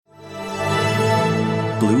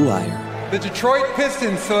Blue Wire. The Detroit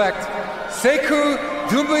Pistons select Sekou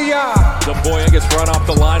Doumbouya. The boy gets run off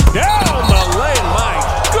the line. Down the lane, my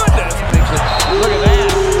goodness. Look at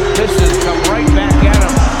that. Pistons come right back at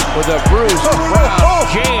him with a Bruce Brown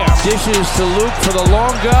jam. Dishes to Luke for the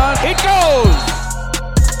long gun. It goes!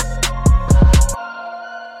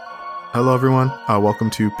 Hello, everyone.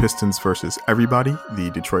 Welcome to Pistons versus Everybody,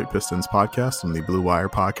 the Detroit Pistons podcast on the Blue Wire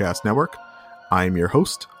Podcast Network. I am your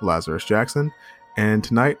host, Lazarus Jackson, and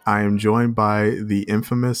tonight I am joined by the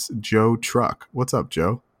infamous Joe Truck. What's up,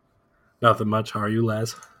 Joe? Nothing much. How are you,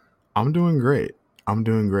 Laz? I'm doing great. I'm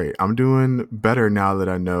doing better now that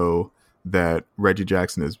I know that Reggie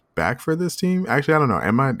Jackson is back for this team. Actually, I don't know.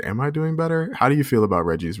 Am I doing better? How do you feel about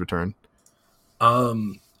Reggie's return?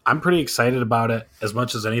 I'm pretty excited about it as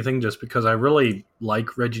much as anything, just because I really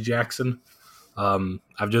like Reggie Jackson.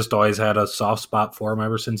 I've just always had a soft spot for him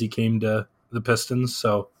ever since he came to the Pistons.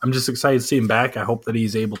 So I'm just excited to see him back. I hope that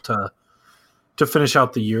he's able to finish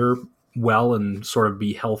out the year well and sort of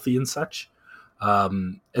be healthy and such.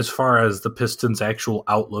 As far as the Pistons' actual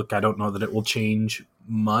outlook, I don't know that it will change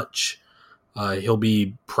much. He'll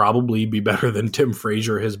probably be better than Tim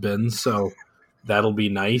Frazier has been, so that'll be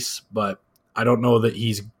nice. But I don't know that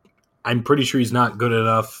I'm pretty sure he's not good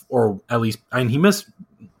enough, or at least, he missed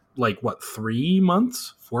 4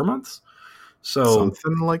 months? So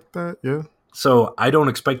something like that, yeah. So I don't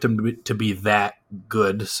expect him to be that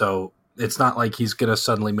good. So it's not like he's going to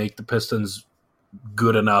suddenly make the Pistons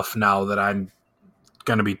good enough now that I'm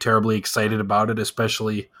going to be terribly excited about it,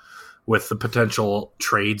 especially with the potential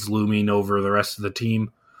trades looming over the rest of the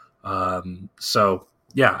team. So,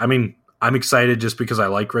 yeah, I'm excited just because I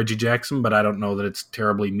like Reggie Jackson, but I don't know that it's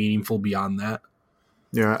terribly meaningful beyond that.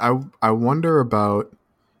 Yeah, I wonder about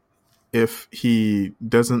if he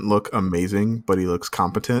doesn't look amazing, but he looks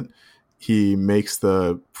competent. He makes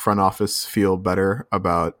the front office feel better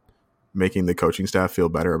about making the coaching staff feel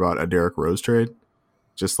better about a Derrick Rose trade.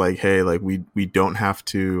 Just like, hey, we don't have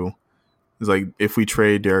to. It's like, if we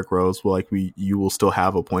trade Derrick Rose, you will still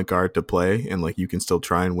have a point guard to play, and you can still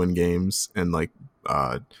try and win games, and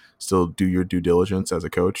still do your due diligence as a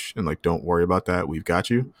coach, and don't worry about that. We've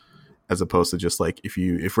got you. As opposed to just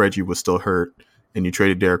if Reggie was still hurt and you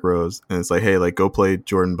traded Derrick Rose, and it's hey, go play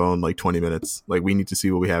Jordan Bone 20 minutes. We need to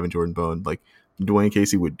see what we have in Jordan Bone. Dwayne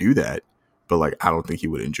Casey would do that, but I don't think he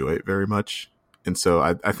would enjoy it very much. And so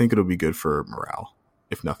I think it'll be good for morale,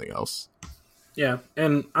 if nothing else. Yeah,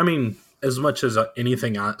 and as much as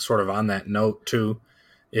anything sort of on that note too,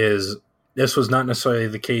 is this was not necessarily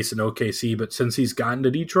the case in OKC, but since he's gotten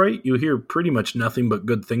to Detroit, you hear pretty much nothing but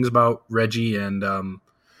good things about Reggie, and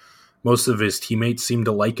most of his teammates seem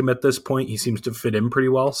to like him at this point. He seems to fit in pretty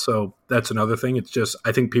well, so that's another thing. It's just,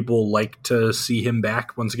 I think people like to see him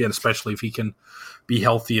back once again, especially if he can be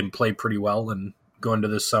healthy and play pretty well and go into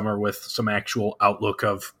this summer with some actual outlook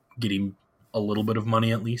of getting a little bit of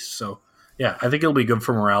money at least. So yeah, I think it'll be good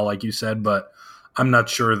for morale, like you said, but I'm not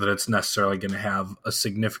sure that it's necessarily going to have a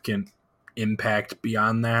significant impact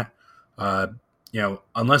beyond that.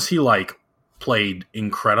 Unless he played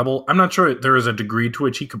incredible. I'm not sure there is a degree to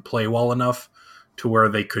which he could play well enough to where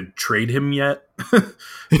they could trade him yet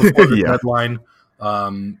before the deadline.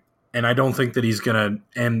 And I don't think that he's going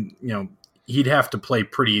to, and he'd have to play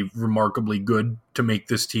pretty remarkably good to make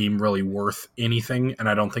this team really worth anything. And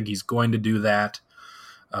I don't think he's going to do that.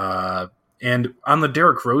 And on the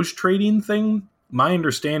Derrick Rose trading thing, my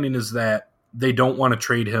understanding is that they don't want to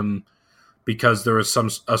trade him because there was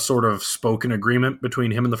a sort of spoken agreement between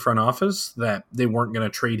him and the front office that they weren't going to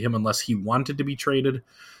trade him unless he wanted to be traded.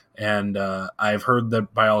 And I've heard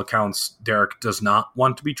that by all accounts, Derrick does not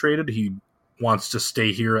want to be traded. He wants to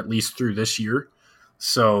stay here at least through this year.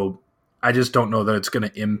 So I just don't know that it's going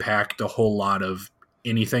to impact a whole lot of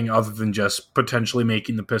anything other than just potentially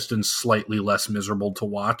making the Pistons slightly less miserable to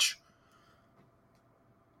watch.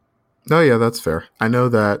 No, yeah, that's fair. I know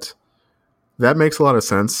that makes a lot of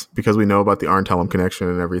sense because we know about the Arn Tellem connection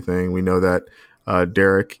and everything. We know that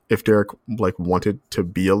if Derrick wanted to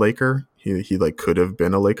be a Laker, he could have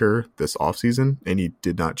been a Laker this offseason, and he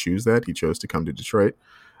did not choose that. He chose to come to Detroit.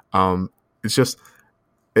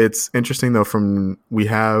 It's interesting though. We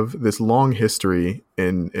have this long history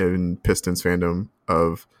in Pistons fandom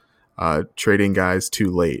of trading guys too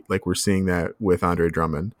late. We're seeing that with Andre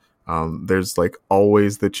Drummond. There's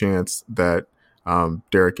always the chance that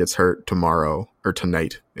Derrick gets hurt tomorrow or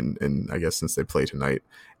tonight, and I guess since they play tonight,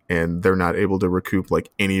 and they're not able to recoup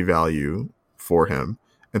any value for him.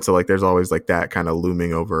 And so there's always that kind of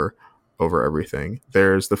looming over everything.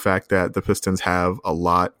 There's the fact that the Pistons have a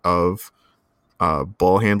lot of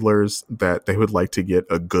ball handlers that they would like to get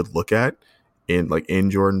a good look at in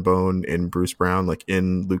Jordan Bone, in Bruce Brown, like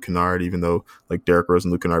in Luke Kennard, even though like Derrick Rose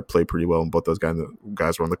and Luke Kennard play pretty well, and both those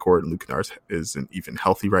guys were on the court, and Luke Kennard isn't even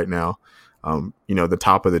healthy right now. The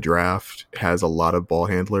top of the draft has a lot of ball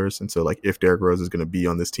handlers, and so like if Derrick Rose is going to be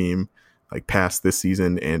on this team like past this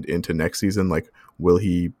season and into next season, like will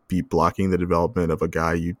he be blocking the development of a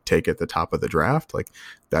guy you take at the top of the draft? Like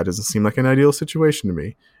that doesn't seem like an ideal situation to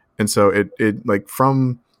me. And so it like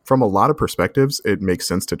from a lot of perspectives, it makes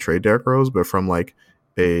sense to trade Derrick Rose, but from like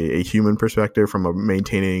a human perspective, from a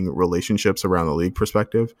maintaining relationships around the league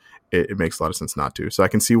perspective, it makes a lot of sense not to. So I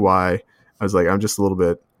can see why I was like, I'm just a little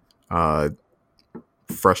bit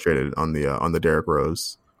frustrated on the Derrick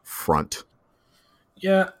Rose front.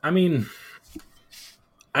 Yeah, I mean,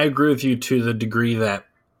 I agree with you to the degree that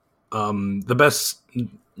the best,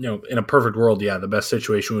 in a perfect world, the best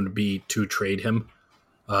situation would be to trade him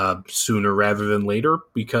sooner rather than later,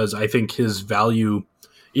 because I think his value,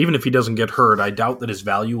 even if he doesn't get hurt, I doubt that his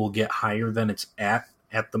value will get higher than it's at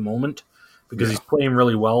the moment, because he's playing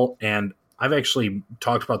really well. And I've actually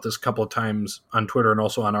talked about this a couple of times on Twitter and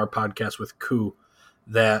also on our podcast with Koo,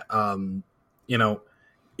 that,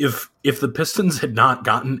 if the Pistons had not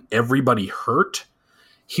gotten everybody hurt,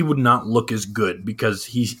 he would not look as good, because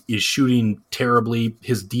he is shooting terribly.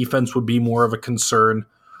 His defense would be more of a concern.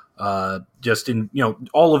 Just in,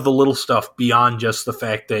 all of the little stuff beyond just the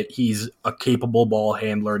fact that he's a capable ball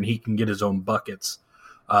handler and he can get his own buckets.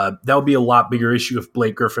 That would be a lot bigger issue if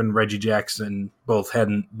Blake Griffin, Reggie Jackson both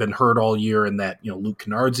hadn't been hurt all year, and that, Luke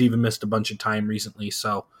Kennard's even missed a bunch of time recently.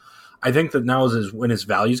 So I think that now is when his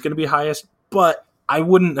value is going to be highest, but I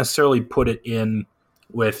wouldn't necessarily put it in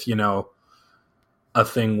with, a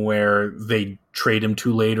thing where they trade him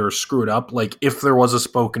too late or screw it up. Like if there was a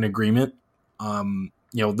spoken agreement,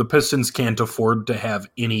 the Pistons can't afford to have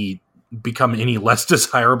become any less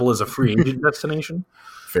desirable as a free agent destination.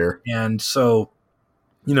 Fair. And so,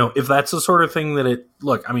 if that's the sort of thing that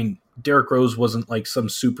Derrick Rose wasn't like some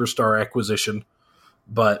superstar acquisition,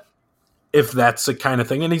 but if that's the kind of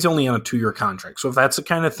thing, and he's only on a 2-year contract, so if that's the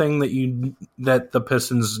kind of thing that the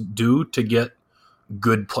Pistons do to get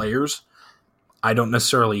good players, I don't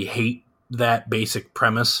necessarily hate that basic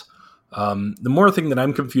premise. The more thing that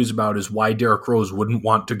I'm confused about is why Derrick Rose wouldn't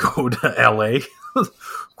want to go to LA,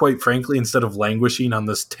 quite frankly, instead of languishing on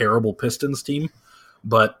this terrible Pistons team.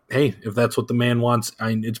 But hey, if that's what the man wants,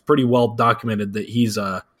 it's pretty well documented that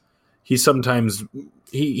he sometimes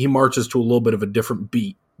marches to a little bit of a different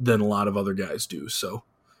beat than a lot of other guys do. So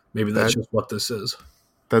maybe that's just what this is.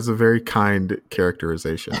 That's a very kind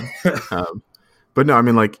characterization. But no, I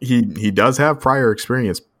mean, like he does have prior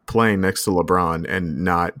experience playing next to LeBron and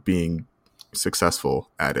not being successful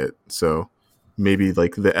at it. So maybe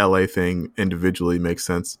like the LA thing individually makes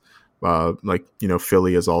sense.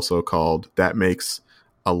 Philly is also called. That makes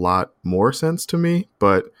a lot more sense to me.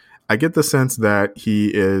 But I get the sense that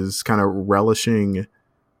he is kind of relishing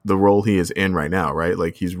the role he is in right now, right?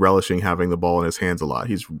 Like he's relishing having the ball in his hands a lot.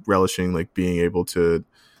 He's relishing like being able to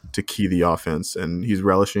key the offense, and he's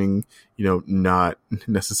relishing, not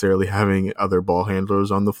necessarily having other ball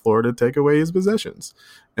handlers on the floor to take away his possessions.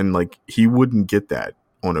 And like he wouldn't get that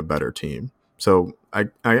on a better team. So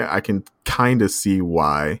I can kind of see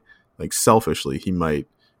why, like selfishly, he might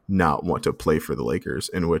not want to play for the Lakers,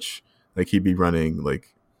 in which like he'd be running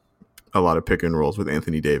like a lot of pick and rolls with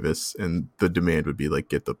Anthony Davis, and the demand would be like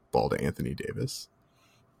get the ball to Anthony Davis.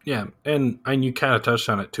 Yeah, and you kind of touched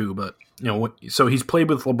on it too, but so he's played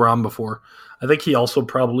with LeBron before. I think he also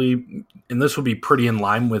probably, and this would be pretty in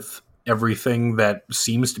line with everything that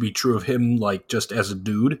seems to be true of him, like just as a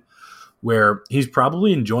dude, where he's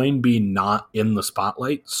probably enjoying being not in the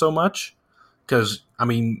spotlight so much. Because,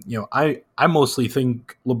 I mostly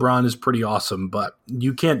think LeBron is pretty awesome, but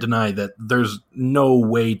you can't deny that there's no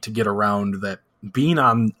way to get around that being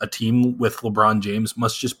on a team with LeBron James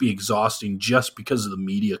must just be exhausting just because of the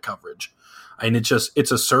media coverage.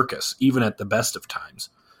 It's a circus, even at the best of times.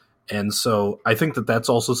 And so I think that that's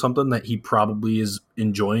also something that he probably is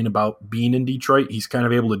enjoying about being in Detroit. He's kind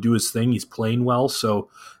of able to do his thing. He's playing well. So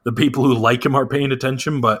the people who like him are paying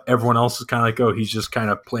attention, but everyone else is kind of like, oh, he's just kind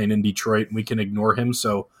of playing in Detroit and we can ignore him.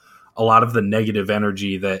 So a lot of the negative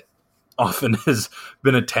energy that often has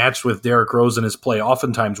been attached with Derrick Rose and his play,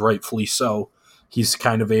 oftentimes rightfully so, he's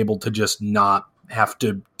kind of able to just not have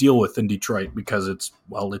to deal with in Detroit because it's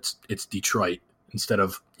Detroit instead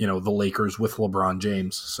of, the Lakers with LeBron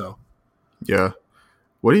James. So, yeah.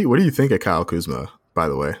 What do you think of Kyle Kuzma, by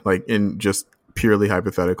the way? Like in just purely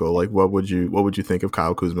hypothetical, like what would you think of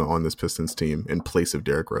Kyle Kuzma on this Pistons team in place of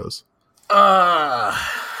Derrick Rose? I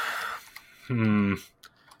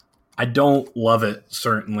don't love it,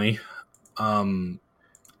 certainly.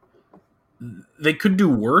 they could do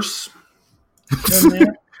worse than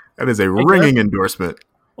that. That is a ringing endorsement.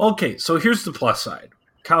 Okay, so here's the plus side.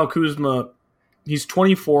 Kyle Kuzma, he's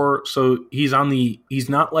 24, so he's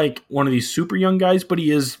not like one of these super young guys, but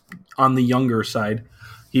he is on the younger side.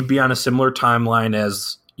 He'd be on a similar timeline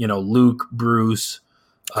as, Luke, Bruce,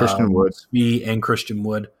 Christian Wood, and Christian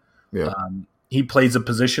Wood. Yeah. He plays a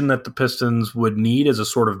position that the Pistons would need as a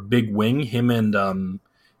sort of big wing. Him and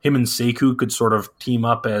Sekou could sort of team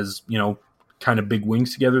up as, kind of big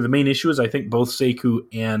wings together. The main issue is I think both Sekou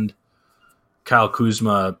and Kyle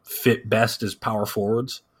Kuzma fit best as power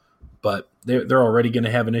forwards, but they're already going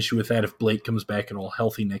to have an issue with that if Blake comes back and all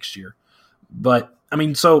healthy next year. But,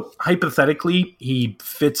 so hypothetically, he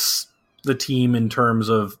fits the team in terms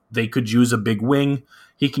of they could use a big wing.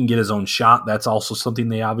 He can get his own shot. That's also something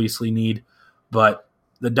they obviously need. But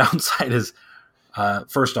the downside is,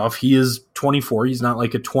 first off, he is 24. He's not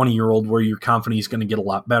like a 20-year-old where you're confident he's going to get a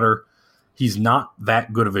lot better. He's not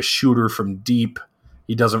that good of a shooter from deep.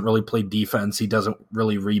 He doesn't really play defense. He doesn't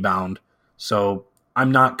really rebound. So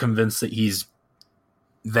I'm not convinced that he's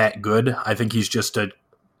that good. I think he's just a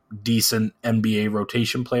decent NBA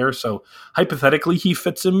rotation player. So hypothetically, he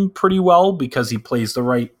fits him pretty well because he plays the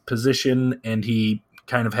right position and he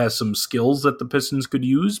kind of has some skills that the Pistons could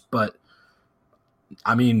use. But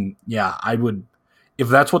I would, if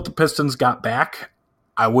that's what the Pistons got back,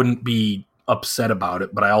 I wouldn't be upset about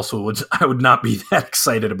it, but I would not be that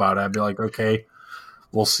excited about it. I'd be like, okay,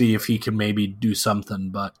 we'll see if he can maybe do something,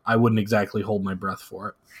 but I wouldn't exactly hold my breath for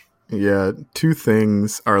it. Yeah, two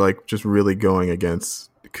things are like just really going against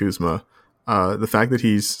Kuzma. The fact that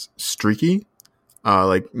he's streaky,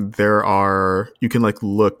 there are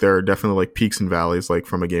definitely like peaks and valleys, like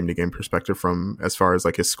from a game to game perspective, from as far as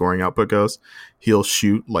like his scoring output goes. He'll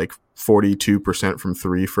shoot like 42% from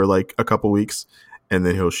three for like a couple weeks, and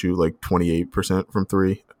then he'll shoot like 28% from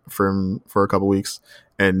three for a couple weeks.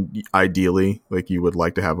 And ideally, like you would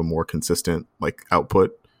like to have a more consistent like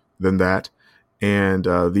output than that. And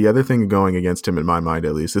the other thing going against him, in my mind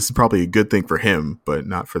at least, this is probably a good thing for him, but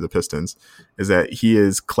not for the Pistons, is that he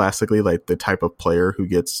is classically like the type of player who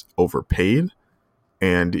gets overpaid.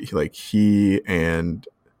 And like he and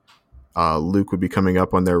Luke would be coming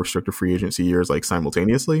up on their restricted free agency years like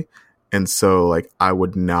simultaneously. And so like I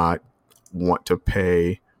would not want to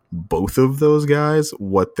pay both of those guys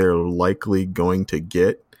what they're likely going to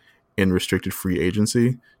get in restricted free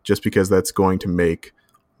agency, just because that's going to make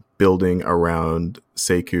building around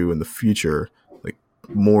Sekou in the future like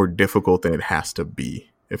more difficult than it has to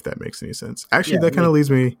be, if that makes any sense. Actually, that kind of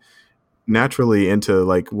leads me naturally into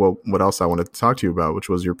like what else I wanted to talk to you about, which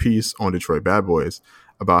was your piece on Detroit Bad Boys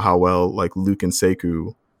about how well like Luke and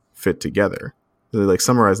Sekou fit together. Like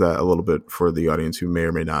summarize that a little bit for the audience who may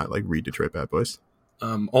or may not like read Detroit Bad Boys.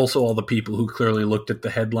 Also, all the people who clearly looked at the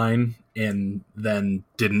headline and then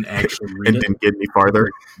didn't actually read it. Didn't get any farther.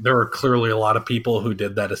 There are clearly a lot of people who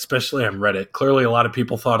did that, especially on Reddit. Clearly, a lot of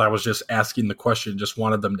people thought I was just asking the question, just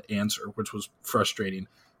wanted them to answer, which was frustrating.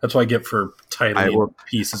 That's what I get for titling a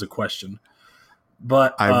piece as a question.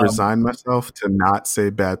 But I've resigned myself to not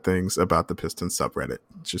say bad things about the Pistons subreddit.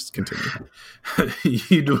 Just continue.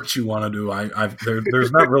 You do what you want to do.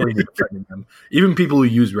 There's not really any defending them. Even people who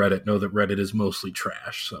use Reddit know that Reddit is mostly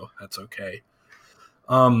trash, so that's okay.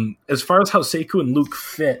 As far as how Sekou and Luke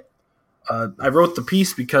fit, I wrote the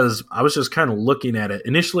piece because I was just kind of looking at it.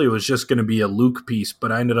 Initially, it was just going to be a Luke piece,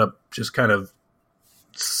 but I ended up just kind of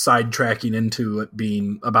sidetracking into it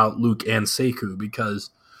being about Luke and Sekou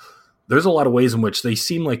because there's a lot of ways in which they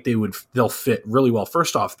seem like they'll fit really well.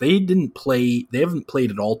 First off, they haven't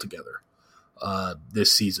played at all together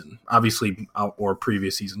this season, obviously, or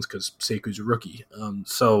previous seasons because Sekou's a rookie.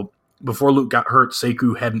 So before Luke got hurt,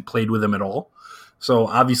 Sekou hadn't played with him at all. So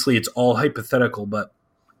obviously it's all hypothetical, but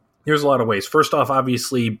there's a lot of ways. First off,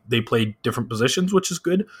 obviously they played different positions, which is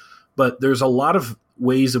good, but there's a lot of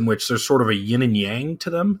ways in which there's sort of a yin and yang to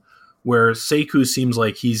them, where Sekou seems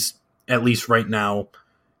like he's, at least right now,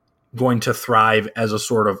 going to thrive as a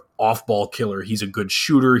sort of off-ball killer. He's a good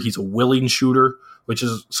shooter. He's a willing shooter, which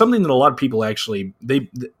is something that a lot of people actually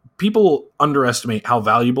people underestimate how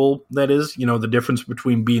valuable that is. You know, the difference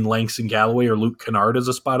between being Langston Galloway or Luke Kennard as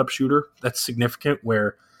a spot-up shooter. That's significant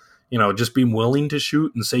where, you know, just being willing to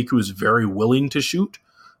shoot, and Sekou is very willing to shoot.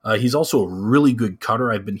 He's also a really good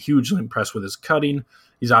cutter. I've been hugely impressed with his cutting.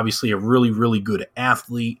 He's obviously a really, really good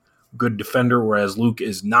athlete, good defender, whereas Luke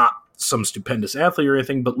is not some stupendous athlete or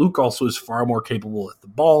anything, but Luke also is far more capable with the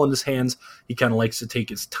ball in his hands. He kind of likes to take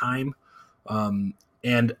his time.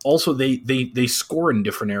 And also they score in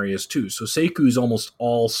different areas too. So Sekou's almost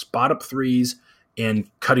all spot up threes and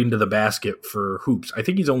cutting to the basket for hoops. I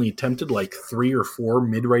think he's only attempted like 3 or 4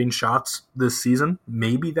 mid-range shots this season.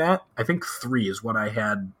 Maybe that. I think 3 is what I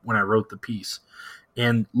had when I wrote the piece.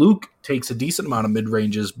 And Luke takes a decent amount of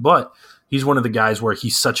mid-ranges, but he's one of the guys where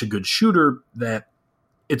he's such a good shooter that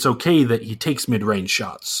it's okay that he takes mid-range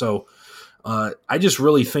shots. So I just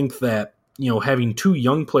really think that, having 2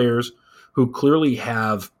 young players who clearly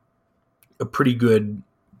have a pretty good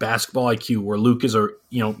basketball IQ, where Luke is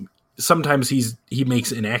sometimes he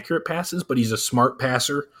makes inaccurate passes, but he's a smart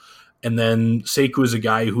passer. And then Sekou is a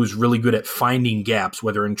guy who's really good at finding gaps,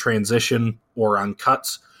 whether in transition or on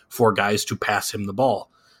cuts, for guys to pass him the ball.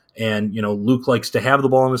 And, Luke likes to have the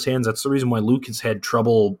ball in his hands. That's the reason why Luke has had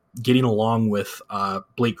trouble getting along with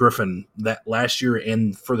Blake Griffin that last year,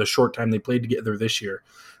 and for the short time they played together this year.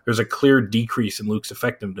 There's a clear decrease in Luke's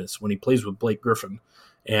effectiveness when he plays with Blake Griffin.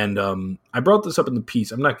 And I brought this up in the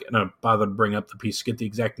piece. I'm not going to bother to bring up the piece to get the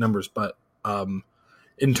exact numbers, but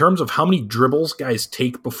in terms of how many dribbles guys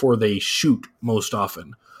take before they shoot most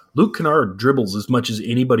often, Luke Kennard dribbles as much as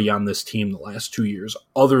anybody on this team the last 2 years,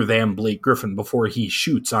 other than Blake Griffin, before he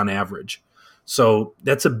shoots on average. So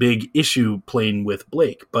that's a big issue playing with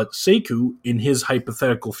Blake. But Sekou, in his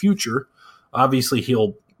hypothetical future, obviously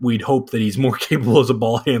we'd hope that he's more capable as a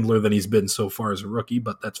ball handler than he's been so far as a rookie,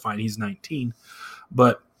 but that's fine. He's 19.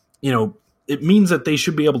 But, it means that they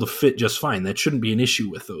should be able to fit just fine. That shouldn't be an issue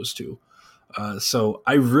with those two. So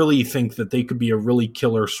I really think that they could be a really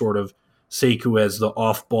killer sort of Sekou as the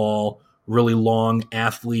off-ball, really long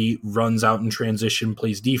athlete, runs out in transition,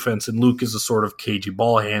 plays defense, and Luke is a sort of cagey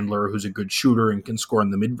ball handler who's a good shooter and can score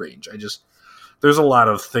in the mid-range. There's a lot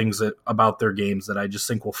of things about their games that I just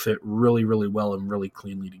think will fit really, really well and really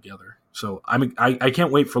cleanly together. So I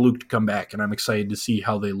can't wait for Luke to come back, and I'm excited to see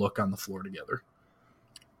how they look on the floor together.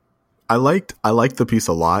 I liked the piece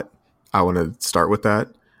a lot. I want to start with that.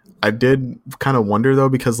 I did kind of wonder, though,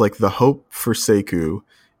 because the hope for Sekou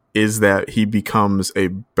is that he becomes a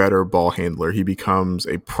better ball handler. He becomes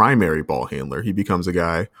a primary ball handler. He becomes a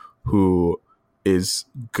guy who is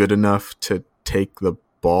good enough to take the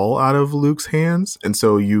ball out of Luke's hands. And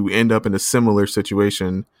so you end up in a similar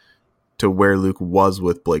situation to where Luke was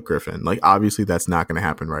with Blake Griffin. Obviously that's not going to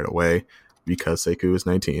happen right away because Sekou is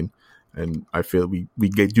 19. And I feel we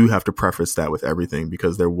do have to preface that with everything,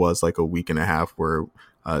 because there was a week and a half where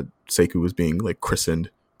Sekou was being christened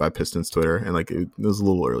by Pistons Twitter, and it was a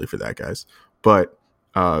little early for that, guys. But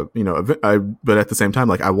but at the same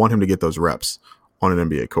time, I want him to get those reps on an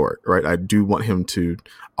NBA court, right? I want him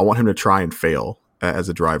to try and fail as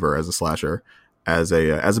a driver, as a slasher, as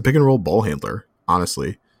a pick and roll ball handler,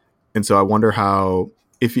 honestly. And so I wonder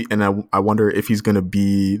I wonder if he's going to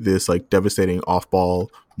be this devastating off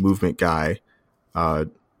ball movement guy.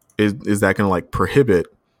 Is that going to prohibit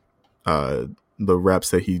the reps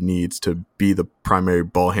that he needs to be the primary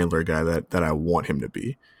ball handler guy that I want him to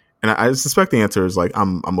be? And I suspect the answer is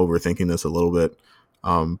I'm overthinking this a little bit.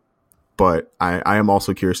 But I am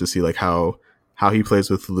also curious to see how he plays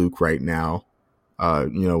with Luke right now.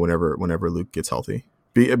 Whenever Luke gets healthy,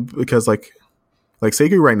 because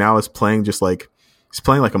Sekou right now is playing just he's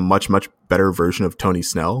playing a much, much better version of Tony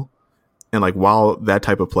Snell. And while that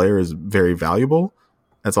type of player is very valuable,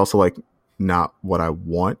 that's also not what I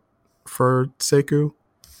want for Sekou.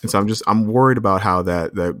 And so I'm worried about how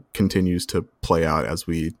that continues to play out as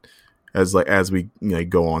we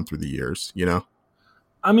go on through the years,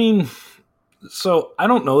 I mean, so I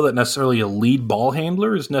don't know that necessarily a lead ball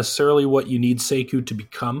handler is necessarily what you need Sekou to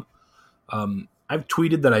become. I've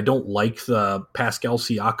tweeted that I don't like the Pascal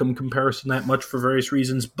Siakam comparison that much for various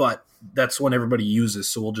reasons, but that's what everybody uses,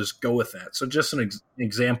 so we'll just go with that. So just an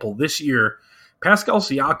example, this year, Pascal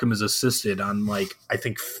Siakam is assisted on I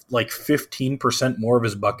think 15% more of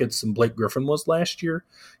his buckets than Blake Griffin was last year.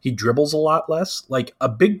 He dribbles a lot less. A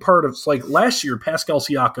big part of last year, Pascal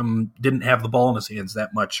Siakam didn't have the ball in his hands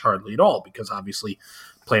that much, hardly at all, because obviously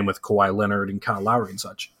playing with Kawhi Leonard and Kyle Lowry and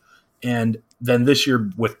such. And then this year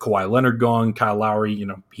with Kawhi Leonard gone, Kyle Lowry,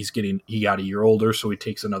 he got a year older, so he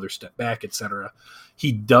takes another step back, etc.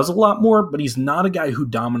 He does a lot more, but he's not a guy who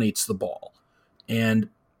dominates the ball. And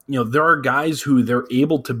there are guys who they're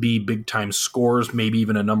able to be big-time scorers, maybe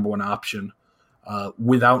even a number one option,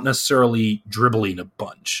 without necessarily dribbling a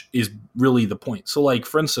bunch, is really the point. So,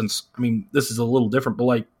 for instance, this is a little different,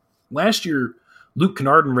 but last year, Luke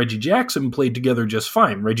Kennard and Reggie Jackson played together just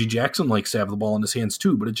fine. Reggie Jackson likes to have the ball in his hands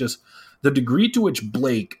too, but it just the degree to which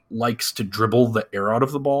Blake likes to dribble the air out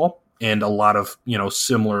of the ball, and a lot of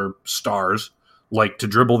similar stars like to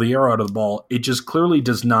dribble the air out of the ball, it just clearly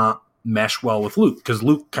does not mesh well with Luke, because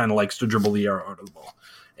Luke kind of likes to dribble the air out of the ball.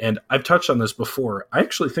 And I've touched on this before. I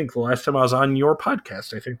actually think the last time I was on your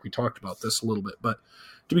podcast, I think we talked about this a little bit. But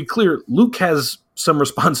to be clear, Luke has some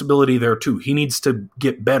responsibility there too. He needs to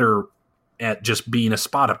get better at just being a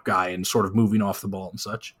spot-up guy and sort of moving off the ball and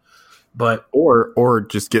such. But or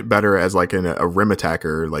just get better as like a rim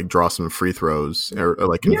attacker, like draw some free throws or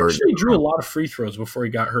like convert. He actually drew a lot of free throws before he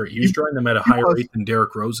got hurt. He was drawing them at a higher rate than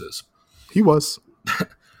Derrick Rose's. He was.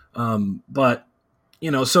 But,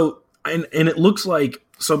 so, and it looks like,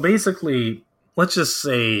 so basically, let's just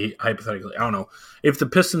say, hypothetically, I don't know, if the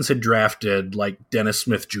Pistons had drafted like Dennis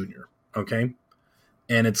Smith Jr., okay?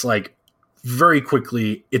 And it's like, very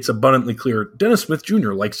quickly, it's abundantly clear Dennis Smith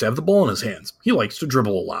Jr. likes to have the ball in his hands. He likes to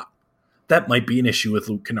dribble a lot. That might be an issue with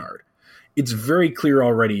Luke Kennard. It's very clear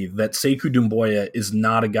already that Sekou Doumbouya is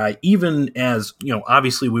not a guy, even as,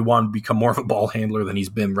 obviously we want to become more of a ball handler than he's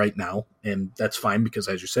been right now. And that's fine because,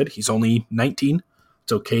 as you said, he's only 19.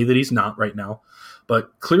 It's okay that he's not right now.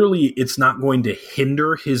 But clearly it's not going to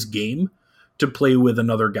hinder his game to play with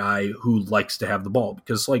another guy who likes to have the ball.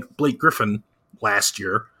 Because like Blake Griffin last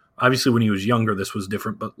year, obviously when he was younger this was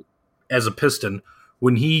different, but as a Piston,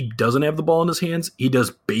 when he doesn't have the ball in his hands, he does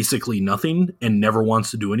basically nothing and never wants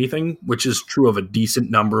to do anything, which is true of a decent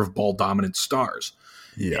number of ball-dominant stars.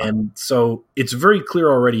 Yeah. And so it's very clear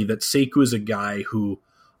already that Sekou is a guy who,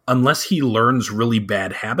 unless he learns really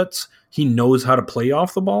bad habits, he knows how to play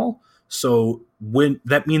off the ball. So when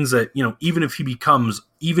that means that, even if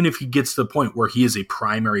he gets to the point where he is a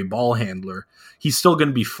primary ball handler, he's still going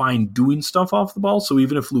to be fine doing stuff off the ball. So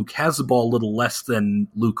even if Luke has the ball a little less than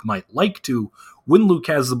Luke might like to, when Luke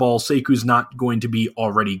has the ball, Sekou's not going to be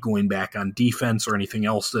already going back on defense or anything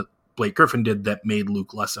else that Blake Griffin did that made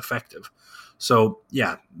Luke less effective. So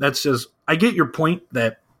yeah, that's just, I get your point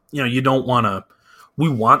that, you don't want to, we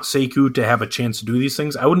want Sekou to have a chance to do these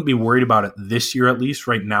things. I wouldn't be worried about it this year, at least.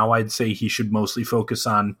 Right now, I'd say he should mostly focus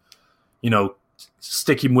on,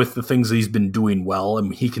 sticking with the things that he's been doing well. I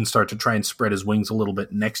mean, he can start to try and spread his wings a little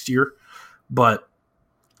bit next year. But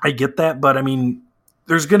I get that. But, I mean,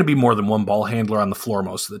 there's going to be more than one ball handler on the floor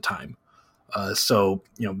most of the time. So,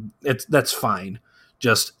 that's fine.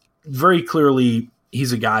 Just very clearly,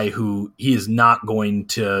 he's a guy who he is not going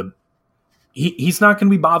to he's not going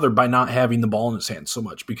to be bothered by not having the ball in his hands so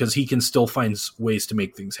much because he can still find ways to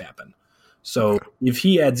make things happen. So if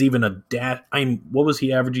he adds even a what was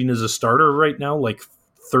he averaging as a starter right now? Like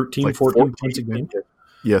 13, 14 points a game?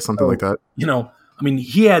 Yeah, something like that.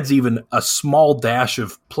 He adds even a small dash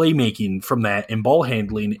of playmaking from that and ball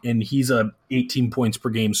handling, and he's a 18 points per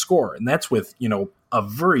game scorer. And that's with, a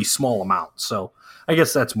very small amount. So I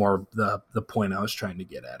guess that's more the point I was trying to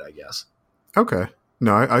get at, I guess. Okay.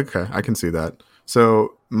 No, I can see that.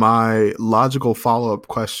 So my logical follow-up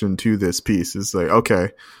question to this piece is like, okay,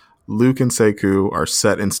 Luke and Sekou are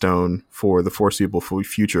set in stone for the foreseeable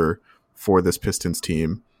future for this Pistons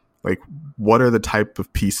team. Like, what are the type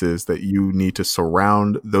of pieces that you need to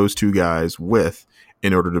surround those two guys with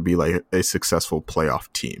in order to be like a successful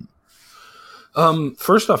playoff team?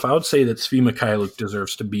 First off, I would say that Svi Mykhailiuk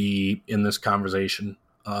deserves to be in this conversation.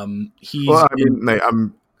 And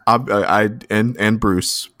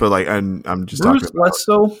Bruce, but like I'm just Bruce talking about less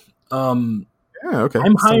so. Yeah, okay.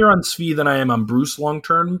 I'm higher on Svi than I am on Bruce long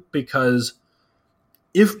term because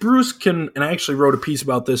if Bruce can, and I actually wrote a piece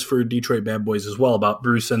about this for Detroit Bad Boys as well about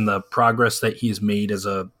Bruce and the progress that he's made as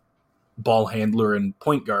a ball handler and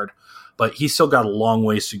point guard, but he's still got a long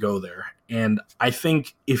ways to go there. And I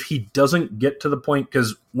think if he doesn't get to the point,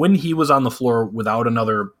 because when he was on the floor without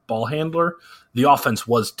another ball handler, the offense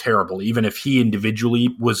was terrible, even if he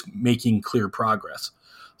individually was making clear progress.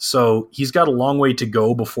 So he's got a long way to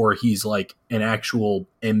go before he's like an actual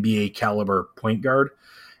NBA caliber point guard.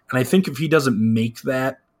 And I think if he doesn't make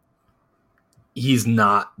that, he's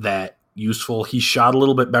not that useful. He shot a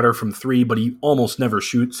little bit better from three, but he almost never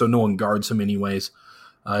shoots, so no one guards him anyways.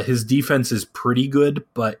 His defense is pretty good,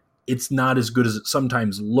 but it's not as good as it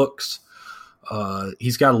sometimes looks.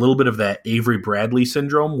 He's got a little bit of that Avery Bradley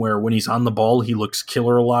syndrome where when he's on the ball, he looks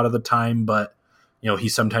killer a lot of the time, but he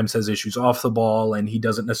sometimes has issues off the ball and he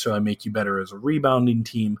doesn't necessarily make you better as a rebounding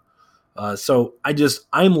team. So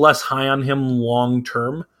I'm less high on him long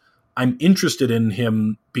term. I'm interested in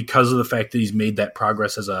him because of the fact that he's made that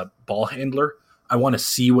progress as a ball handler. I want to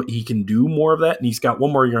see what he can do more of that. And he's got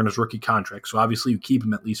one more year on his rookie contract. So obviously you keep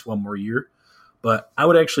him at least one more year, but I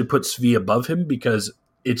would actually put Svi above him because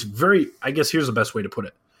it's I guess here's the best way to put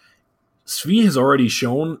it. Svi has already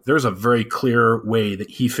shown there's a very clear way that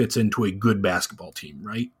he fits into a good basketball team,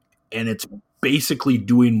 right? And it's basically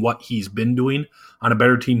doing what he's been doing. On a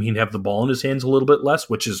better team, he'd have the ball in his hands a little bit less,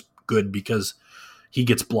 which is good because he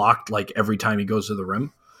gets blocked like every time he goes to the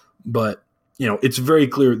rim. But it's very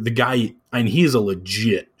clear the guy, and he's a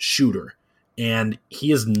legit shooter, and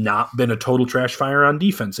he has not been a total trash fire on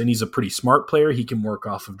defense, and he's a pretty smart player. He can work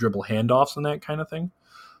off of dribble handoffs and that kind of thing.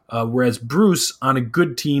 Whereas Bruce, on a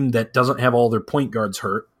good team that doesn't have all their point guards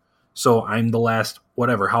hurt, so I'm the last,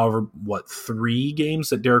 3 games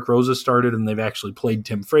that Derrick Rose has started, and they've actually played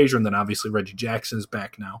Tim Frazier, and then obviously Reggie Jackson is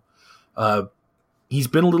back now. He's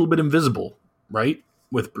been a little bit invisible, right,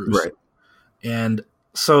 with Bruce. Right. And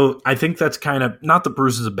so I think that's kind of, not that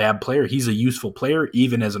Bruce is a bad player. He's a useful player,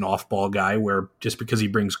 even as an off-ball guy, where just because he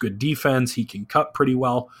brings good defense, he can cut pretty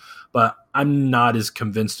well. But I'm not as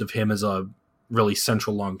convinced of him as a really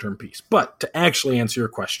central long-term piece. But to actually answer your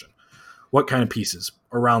question, what kind of pieces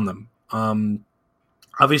around them?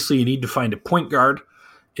 Obviously, you need to find a point guard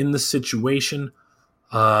in the situation.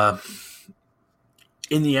 In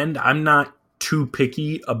the end, I'm not too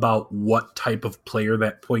picky about what type of player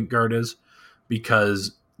that point guard is,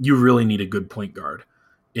 because you really need a good point guard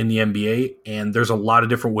in the NBA, and there's a lot of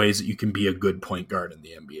different ways that you can be a good point guard in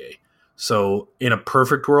the NBA. So in a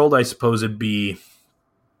perfect world, I suppose it'd be,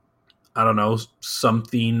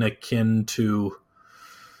 something akin to,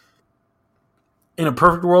 in a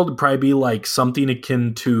perfect world, it'd probably be like something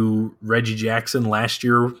akin to Reggie Jackson last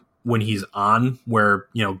year when he's on, where,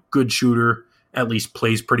 good shooter, at least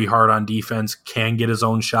plays pretty hard on defense, can get his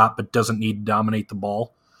own shot, but doesn't need to dominate the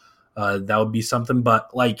ball. That would be something. But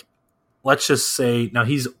let's just say, now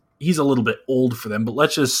he's a little bit old for them, but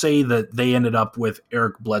let's just say that they ended up with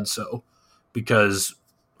Eric Bledsoe because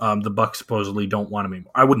the Bucks supposedly don't want him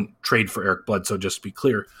anymore. I wouldn't trade for Eric Bledsoe, just to be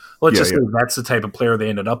clear. Let's say that's the type of player they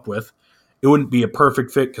ended up with. It wouldn't be a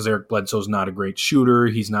perfect fit because Eric Bledsoe's not a great shooter.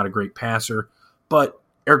 He's not a great passer. But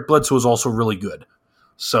Eric Bledsoe is also really good.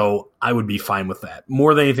 So I would be fine with that.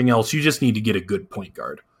 More than anything else, you just need to get a good point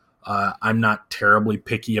guard. I'm not terribly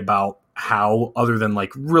picky about how, other than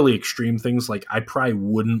really extreme things. I probably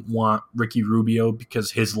wouldn't want Ricky Rubio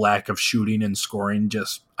because his lack of shooting and scoring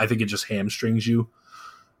I think it just hamstrings you.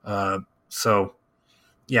 So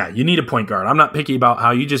yeah, you need a point guard. I'm not picky about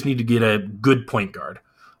how, you just need to get a good point guard.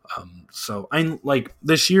 So I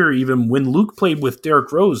this year, even when Luke played with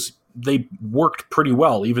Derrick Rose, they worked pretty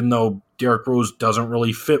well, even though Derrick Rose doesn't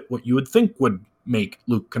really fit what you would think would make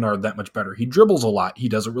Luke Kennard that much better. He dribbles a lot. He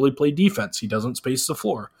doesn't really play defense. He doesn't space the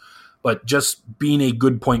floor. But just being a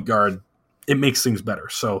good point guard, it makes things better.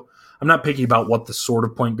 So I'm not picky about what the sort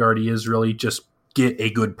of point guard he is, really. Just get a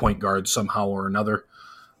good point guard somehow or another.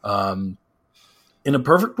 In a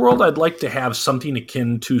perfect world, I'd like to have something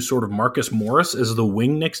akin to sort of Marcus Morris as the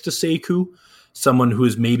wing next to Sekou, someone who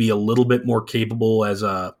is maybe a little bit more capable as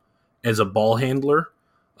a ball handler.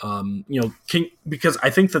 Because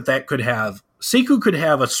I think that could have, Sekou could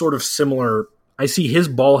have a sort of similar, I see his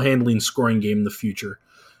ball handling scoring game in the future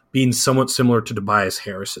being somewhat similar to Tobias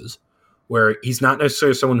Harris's, where he's not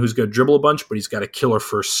necessarily someone who's going to dribble a bunch, but he's got a killer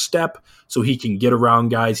first step, so he can get around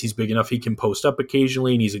guys. He's big enough, he can post up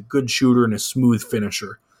occasionally, and he's a good shooter and a smooth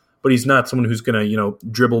finisher. But he's not someone who's going to,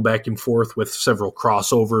 dribble back and forth with several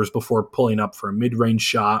crossovers before pulling up for a mid-range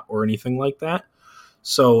shot or anything like that.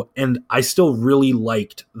 So, and I still really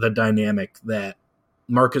liked the dynamic that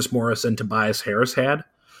Marcus Morris and Tobias Harris had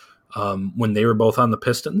when they were both on the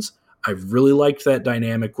Pistons. I really liked that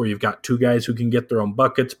dynamic where you've got two guys who can get their own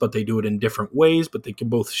buckets, but they do it in different ways, but they can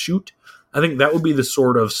both shoot. I think that would be the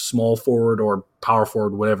sort of small forward or power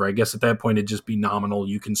forward, whatever. I guess at that point it'd just be nominal.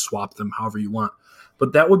 You can swap them however you want.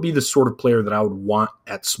 But that would be the sort of player that I would want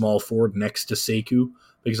at small forward next to Sekou,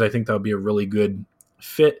 because I think that would be a really good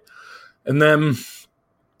fit. And then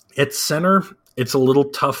at center, it's a little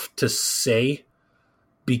tough to say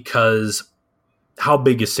because how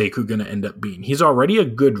big is Sekou going to end up being? He's already a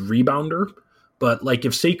good rebounder, but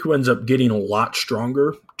if Sekou ends up getting a lot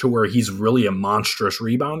stronger to where he's really a monstrous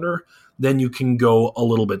rebounder, then you can go a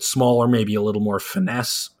little bit smaller, maybe a little more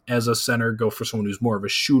finesse as a center, go for someone who's more of a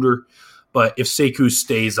shooter. But if Sekou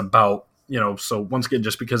stays about, so once again,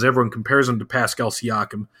 just because everyone compares him to Pascal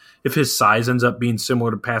Siakam, if his size ends up being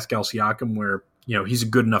similar to Pascal Siakam, where, he's a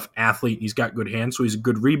good enough athlete, he's got good hands, so he's a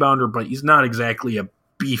good rebounder, but he's not exactly a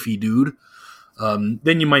beefy dude,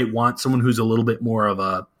 then you might want someone who's a little bit more of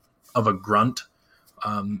a grunt.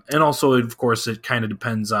 And also, of course, it kind of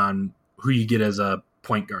depends on who you get as a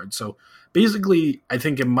point guard. So basically, I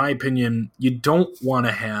think in my opinion, you don't want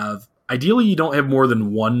to have, ideally you don't have more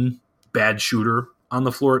than one bad shooter on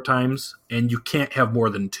the floor at times, and you can't have more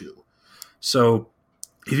than two. So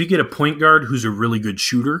if you get a point guard who's a really good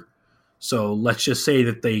shooter, So let's just say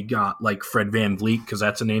that they got like Fred VanVleet, because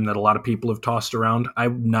that's a name that a lot of people have tossed around.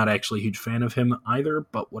 I'm not actually a huge fan of him either,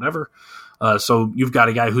 but whatever. So you've got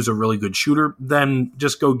a guy who's a really good shooter. Then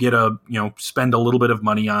just go get spend a little bit of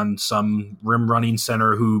money on some rim running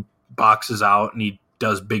center who boxes out and he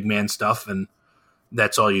does big man stuff, and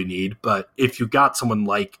that's all you need. But if you've got someone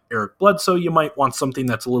like Eric Bledsoe, you might want something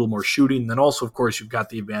that's a little more shooting. Then also, of course, you've got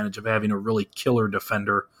the advantage of having a really killer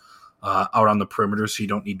defender out on the perimeter, so you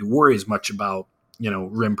don't need to worry as much about,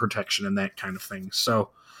 rim protection and that kind of thing. So,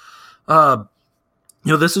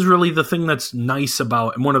 this is really the thing that's nice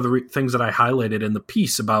about, and one of the things that I highlighted in the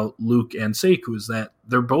piece about Luke and Sekou is that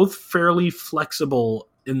they're both fairly flexible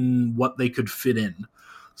in what they could fit in.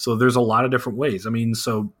 So there's a lot of different ways. I mean,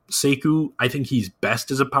 so Sekou, I think he's best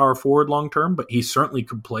as a power forward long-term, but he certainly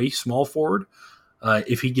could play small forward.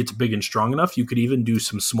 If he gets big and strong enough, you could even do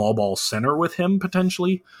some small ball center with him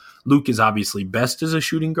potentially. Luke is obviously best as a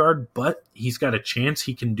shooting guard, but he's got a chance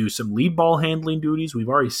he can do some lead ball handling duties. We've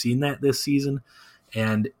already seen that this season.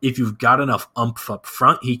 And if you've got enough umph up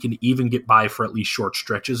front, he can even get by for at least short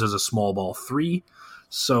stretches as a small ball three.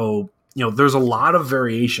 So, there's a lot of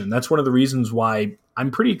variation. That's one of the reasons why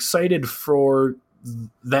I'm pretty excited for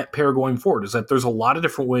that pair going forward, is that there's a lot of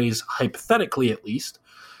different ways, hypothetically at least,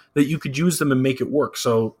 that you could use them and make it work.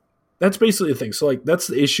 So that's basically the thing. So that's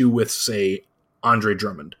the issue with, say, Andre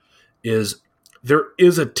Drummond, is there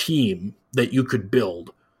is a team that you could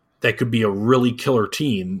build that could be a really killer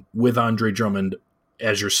team with Andre Drummond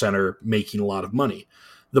as your center making a lot of money.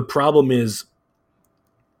 The problem is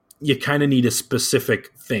you kind of need a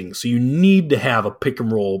specific thing. So you need to have a pick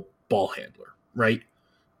and roll ball handler, right?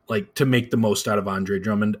 Like to make the most out of Andre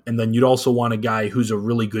Drummond. And then you'd also want a guy who's a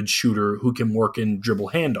really good shooter who can work in dribble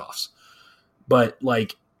handoffs. But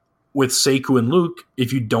with Sekou and Luke,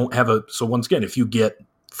 if you don't have so once again, if you get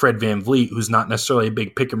Fred VanVleet, who's not necessarily a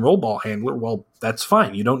big pick and roll ball handler, well, that's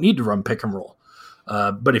fine. You don't need to run pick and roll.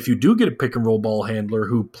 But if you do get a pick and roll ball handler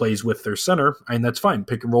who plays with their center, and that's fine.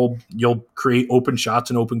 Pick and roll, you'll create open shots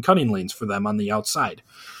and open cutting lanes for them on the outside.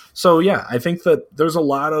 So yeah, I think that there's a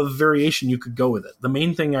lot of variation you could go with it. The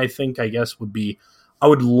main thing I guess would be, I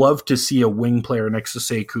would love to see a wing player next to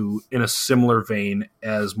Sekou in a similar vein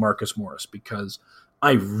as Marcus Morris, because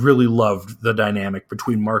I really loved the dynamic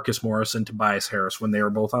between Marcus Morris and Tobias Harris when they were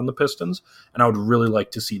both on the Pistons, and I would really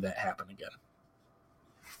like to see that happen again.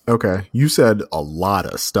 Okay, you said a lot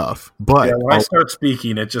of stuff, but yeah, when I start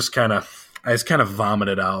speaking, I just kind of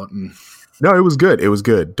vomited out. And no, it was good. It was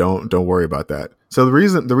good. Don't worry about that. So the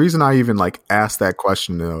reason I even asked that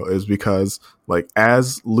question though is because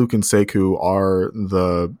as Luke and Sekou are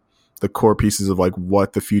the core pieces of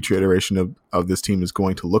what the future iteration of this team is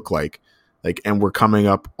going to look like, and we're coming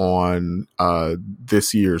up on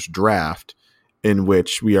this year's draft, in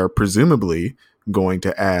which we are presumably going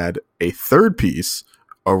to add a third piece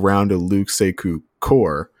around a Luke Sekou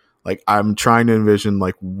core. I'm trying to envision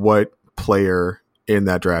what player in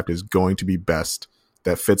that draft is going to be best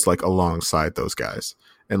that fits alongside those guys.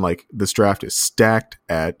 And this draft is stacked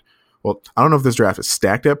at, well, I don't know if this draft is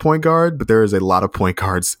stacked at point guard, but there is a lot of point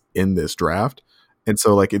guards in this draft. And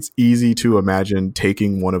so it's easy to imagine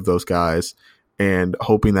taking one of those guys and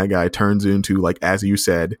hoping that guy turns into, as you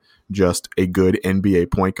said, just a good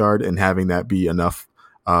NBA point guard, and having that be enough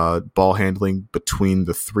ball handling between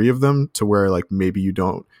the three of them to where maybe you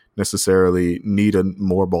don't necessarily need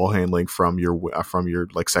more ball handling from your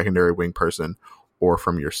secondary wing person or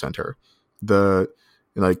from your center. The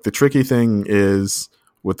tricky thing is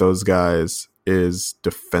with those guys is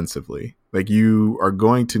defensively. You are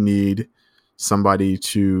going to need somebody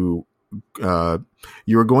to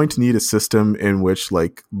you are going to need a system in which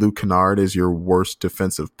Luke Kennard is your worst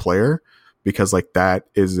defensive player, because that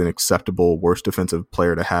is an acceptable worst defensive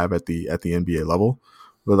player to have at the NBA level.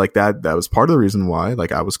 But that was part of the reason why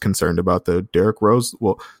I was concerned about the Derrick Rose.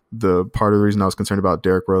 Well, the part of the reason I was concerned about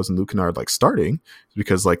Derrick Rose and Luke Kennard starting is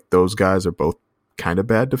because those guys are both kind of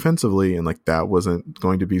bad defensively, and that wasn't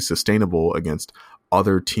going to be sustainable against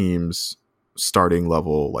other teams' starting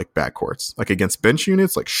level backcourts. Against bench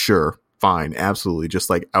units, sure, fine, absolutely, just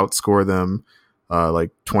outscore them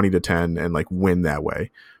 20-10 and win that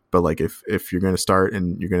way. But if you're going to start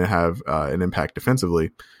and you're going to have an impact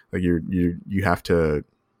defensively, you have to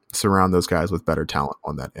surround those guys with better talent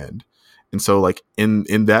on that end. And so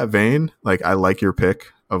in that vein, I like your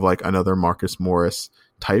pick of another Marcus Morris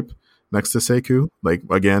type next to Sekou.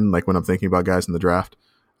 Again, when I'm thinking about guys in the draft,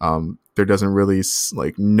 there doesn't really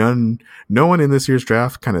no one in this year's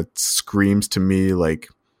draft kind of screams to me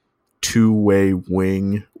two-way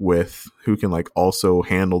wing with who can also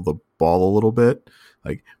handle the ball a little bit.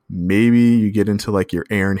 Like maybe you get into like your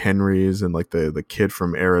Aaron Henrys and like the kid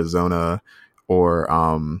from Arizona, or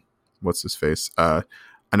what's his face? I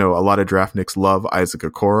know a lot of draft nicks love Isaac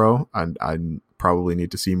Okoro. I probably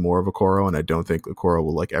need to see more of Okoro, and I don't think Okoro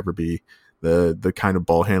will like ever be the kind of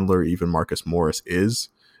ball handler even Marcus Morris is.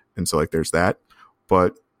 And so like there's that.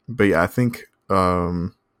 But yeah, I think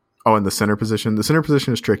and the center position. The center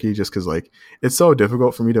position is tricky just because like it's so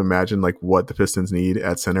difficult for me to imagine like what the Pistons need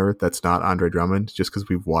at center that's not Andre Drummond, just because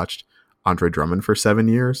we've watched Andre Drummond for 7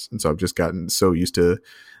 years. And so I've just gotten so used to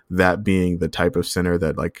that being the type of center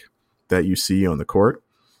that you see on the court.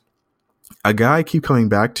 A guy I keep coming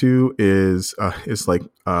back to is like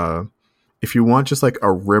if you want just like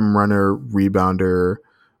a rim runner, rebounder,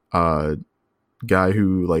 guy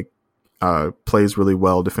who like plays really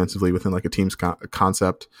well defensively within like a team's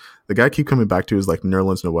concept. The guy I keep coming back to is like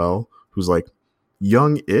Nerlens Noel, who's like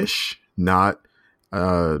young-ish, not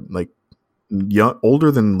like young, older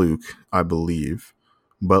than Luke, I believe,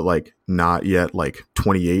 but like not yet like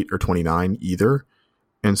 28 or 29 either.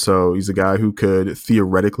 And so he's a guy who could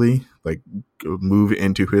theoretically like move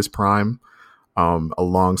into his prime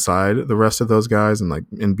alongside the rest of those guys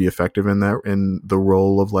and be effective in the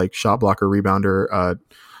role of like shot blocker, rebounder,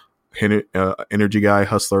 energy guy,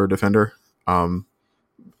 hustler, defender. And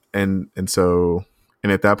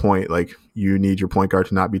at that point, like you need your point guard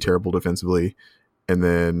to not be terrible defensively. And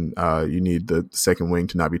then you need the second wing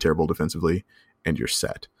to not be terrible defensively, and you're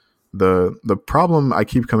set. The problem I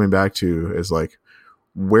keep coming back to is like,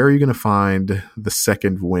 where are you going to find the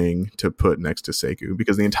second wing to put next to Sekou?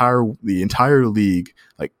 Because the entire league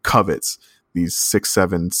like covets these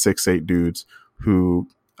 6'7", 6'8" dudes who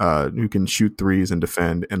can shoot threes and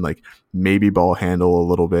defend and like maybe ball handle a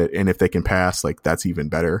little bit, and if they can pass, like that's even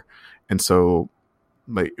better. And so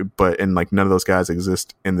like none of those guys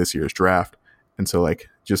exist in this year's draft. And so like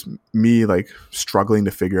just me like struggling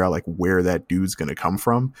to figure out like where that dude's going to come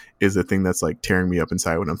from is the thing that's like tearing me up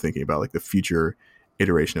inside when I'm thinking about like the future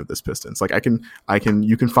iteration of this Pistons. Like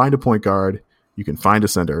you can find a point guard, you can find a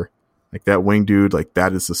center, like that wing dude, like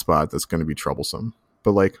that is the spot that's going to be troublesome.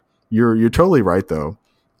 But like you're totally right though,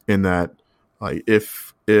 in that like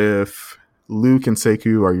if Luke and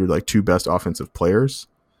Sekou are your like two best offensive players,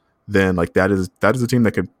 then like that is a team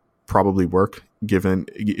that could probably work, given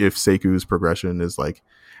if Sekou's progression is like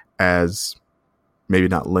as maybe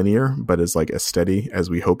not linear, but as like as steady as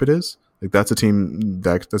we hope it is. Like that's a team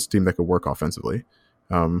that could work offensively.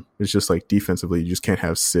 It's just like defensively, you just can't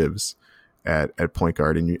have sieves at point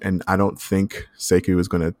guard, and I don't think Sekou is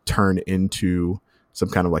going to turn into some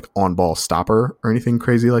kind of like on ball stopper or anything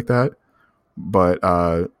crazy like that. But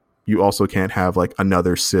you also can't have like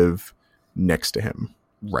another sieve next to him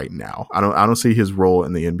right now. I don't see his role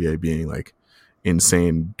in the NBA being like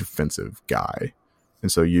insane defensive guy,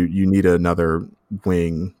 and so you need another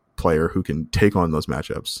wing player who can take on those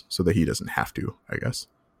matchups so that he doesn't have to, I guess.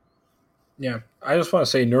 Yeah, I just want to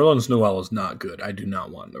say Nerlens Noel is not good. I do not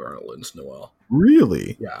want Nerlens Noel.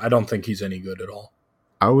 Really? Yeah, I don't think he's any good at all.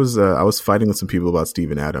 I was fighting with some people about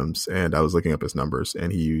Steven Adams, and I was looking up his numbers,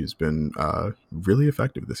 and he's been really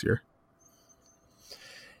effective this year.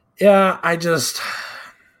 Yeah,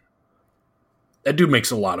 that dude makes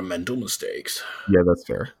a lot of mental mistakes. Yeah, that's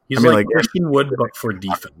fair. He's like Christian Wood, but for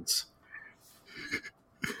defense.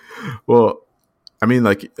 Well, I mean,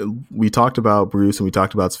 like we talked about Bruce and we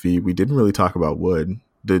talked about Svi. We didn't really talk about Wood.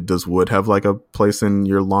 Does Wood have like a place in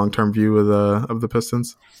your long-term view of the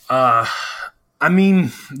Pistons? I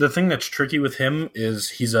mean, the thing that's tricky with him is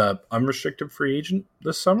he's a unrestricted free agent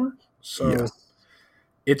this summer, so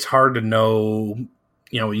it's hard to know.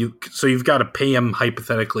 You've got to pay him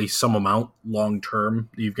hypothetically some amount long term.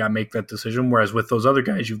 You've got to make that decision. Whereas with those other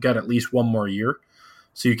guys, you've got at least one more year,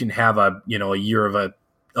 so you can have a year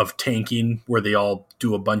of tanking where they all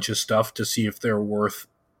do a bunch of stuff to see if they're worth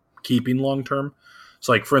keeping long term.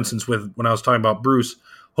 So, like for instance, when I was talking about Bruce,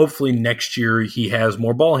 hopefully next year he has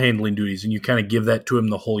more ball handling duties, and you kind of give that to him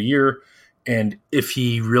the whole year. And if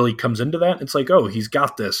he really comes into that, it's like, oh, he's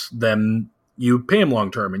got this, then you pay him long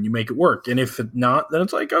term and you make it work. And if not, then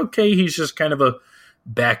it's like, okay, he's just kind of a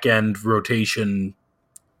back end rotation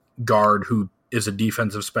guard who is a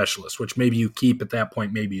defensive specialist, which maybe you keep at that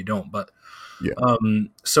point, maybe you don't. But yeah.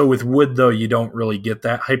 So with Wood, though, you don't really get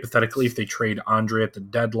that. Hypothetically, if they trade Andre at the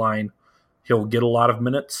deadline, he'll get a lot of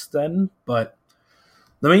minutes then. But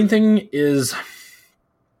the main thing is,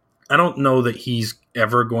 I don't know that he's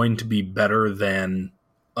ever going to be better than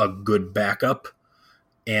a good backup,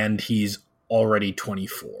 and he's already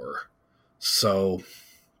 24. So,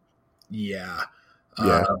 yeah.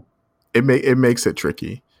 It makes it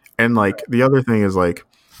tricky. And like the other thing is like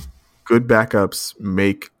good backups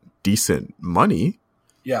make decent money.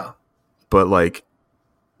 Yeah. but like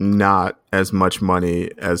not as much money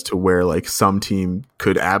as to where like some team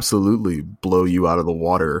could absolutely blow you out of the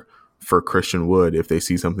water for Christian Wood if they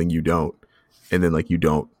see something you don't, and then like you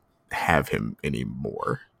don't have him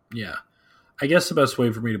anymore. Yeah. I guess the best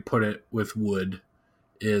way for me to put it with Wood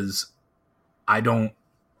is I don't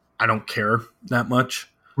care that much.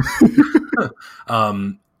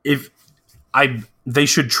 They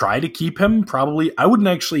should try to keep him. Probably, I wouldn't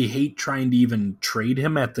actually hate trying to even trade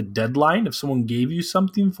him at the deadline if someone gave you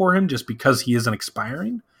something for him just because he isn't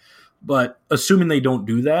expiring. But assuming they don't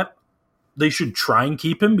do that, they should try and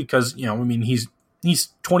keep him because he's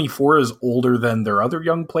 24, is older than their other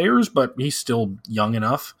young players, but he's still young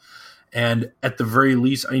enough. And at the very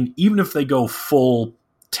least, I mean, even if they go full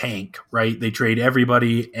tank, right? They trade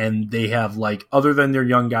everybody and they have like, other than their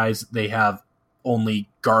young guys, they have only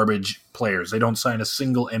garbage players. They don't sign a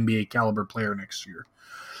single NBA caliber player next year.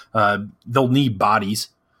 They'll need bodies.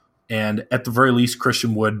 And at the very least,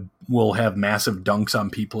 Christian Wood will have massive dunks on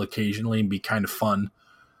people occasionally and be kind of fun.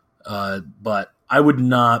 But I would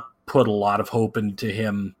not put a lot of hope into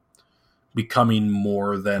him becoming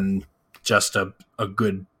more than just a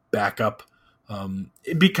good backup.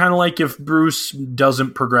 It'd be kind of like if Bruce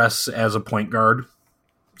doesn't progress as a point guard.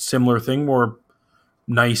 Similar thing, more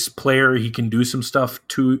nice player. He can do some stuff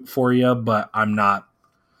for you, but I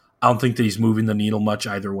don't think that he's moving the needle much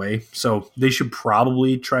either way. So they should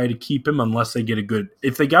probably try to keep him unless they get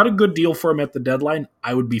if they got a good deal for him at the deadline,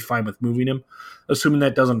 I would be fine with moving him. Assuming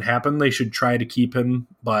that doesn't happen, they should try to keep him,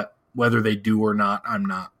 but whether they do or not,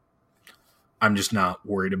 I'm just not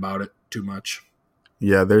worried about it too much.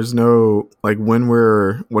 Yeah, there's no like when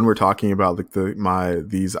we're talking about like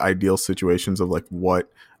these ideal situations of like what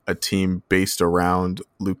a team based around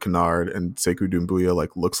Luke Kennard and Sekou Doumbouya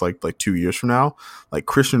like looks like 2 years from now. Like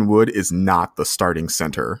Christian Wood is not the starting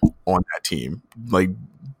center on that team. Like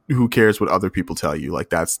who cares what other people tell you? Like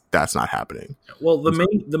that's not happening. Well,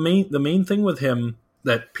 the main thing with him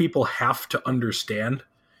that people have to understand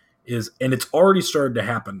is, and it's already started to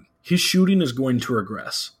happen, his shooting is going to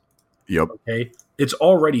regress. Yep. Okay. It's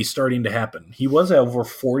already starting to happen. He was at over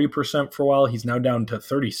 40% for a while. He's now down to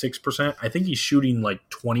 36%. I think he's shooting like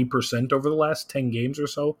 20% over the last 10 games or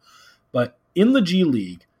so. But in the G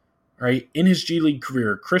League, right, in his G League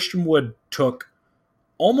career, Christian Wood took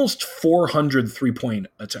almost 400 3-point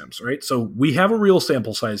attempts, right? So we have a real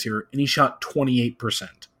sample size here, and he shot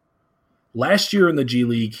 28%. Last year in the G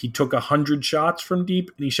League, he took 100 shots from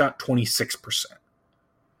deep, and he shot 26%,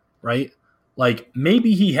 right? Like,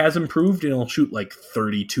 maybe he has improved and he'll shoot like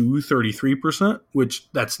 32, 33%,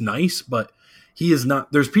 which that's nice, but he is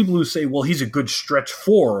not. There's people who say, well, he's a good stretch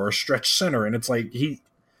 4 or stretch center, and it's like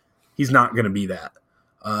he's not going to be that.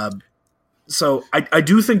 So I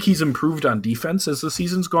do think he's improved on defense as the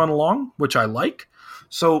season's gone along, which I like.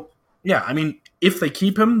 So, yeah, I mean, if they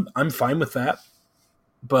keep him, I'm fine with that,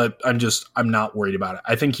 but I'm not worried about it.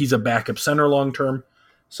 I think he's a backup center long term.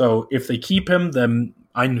 So if they keep him, then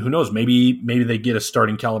who knows? Maybe they get a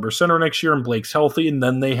starting caliber center next year and Blake's healthy, and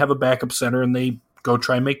then they have a backup center and they go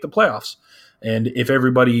try and make the playoffs. And if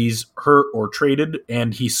everybody's hurt or traded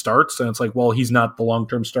and he starts, then it's like, well, he's not the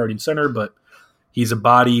long-term starting center, but he's a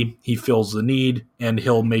body. He fills the need, and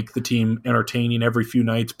he'll make the team entertaining every few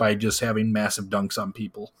nights by just having massive dunks on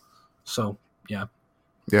people. So, yeah.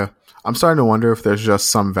 Yeah. I'm starting to wonder if there's just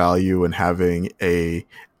some value in having a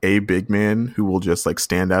big man who will just like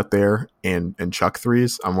stand out there and chuck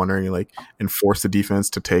threes. I'm wondering like and force the defense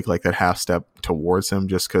to take like that half step towards him,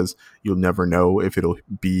 just because you'll never know if it'll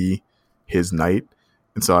be his night.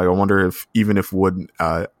 And so I wonder if even if Wood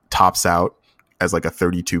tops out as like a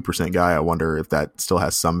 32% guy, I wonder if that still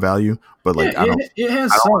has some value. But like it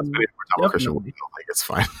has some. Christian Wood, like it's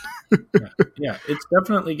fine. yeah, it's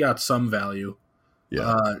definitely got some value.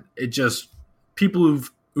 Yeah, it just people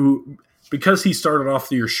who because he started off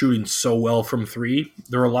the year shooting so well from three,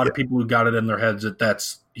 there are a lot of people who got it in their heads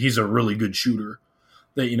that he's a really good shooter.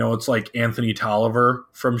 That, you know, it's like Anthony Tolliver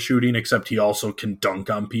from shooting, except he also can dunk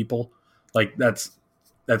on people. Like that's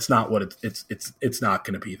not what it's not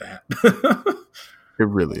going to be that. It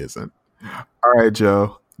really isn't. All right,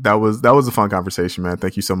 Joe. That was a fun conversation, man.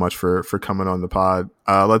 Thank you so much for coming on the pod.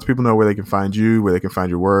 Let people know where they can find you, where they can find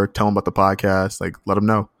your work. Tell them about the podcast. Like, let them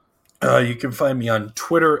know. You can find me on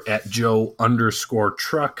Twitter at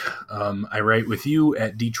Joe_Truck. I write with you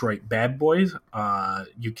at Detroit Bad Boys.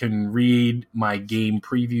 You can read my game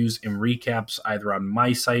previews and recaps either on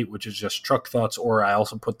my site, which is just Truck Thoughts, or I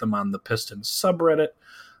also put them on the Pistons subreddit.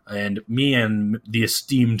 And me and the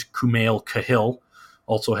esteemed Kumail Cahill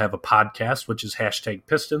also have a podcast, which is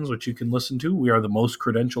 #Pistons, which you can listen to. We are the most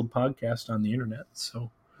credentialed podcast on the internet. So,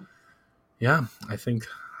 Yeah, I think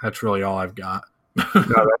that's really all I've got.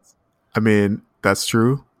 That's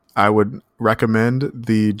true. I would recommend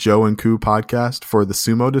the Joe and Koo podcast for the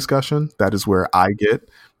sumo discussion. That is where I get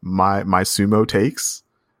my sumo takes.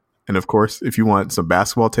 And of course, if you want some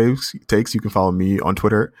basketball takes, you can follow me on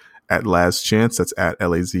Twitter at LazChance. That's at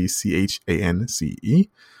LazChance.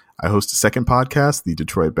 I host a second podcast, the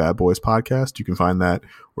Detroit Bad Boys podcast. You can find that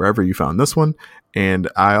wherever you found this one. And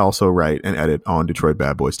I also write and edit on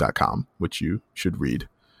DetroitBadBoys.com, which you should read.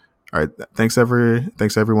 All right. Thanks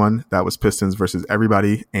everyone. That was Pistons versus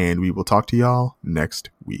everybody. And we will talk to y'all next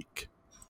week.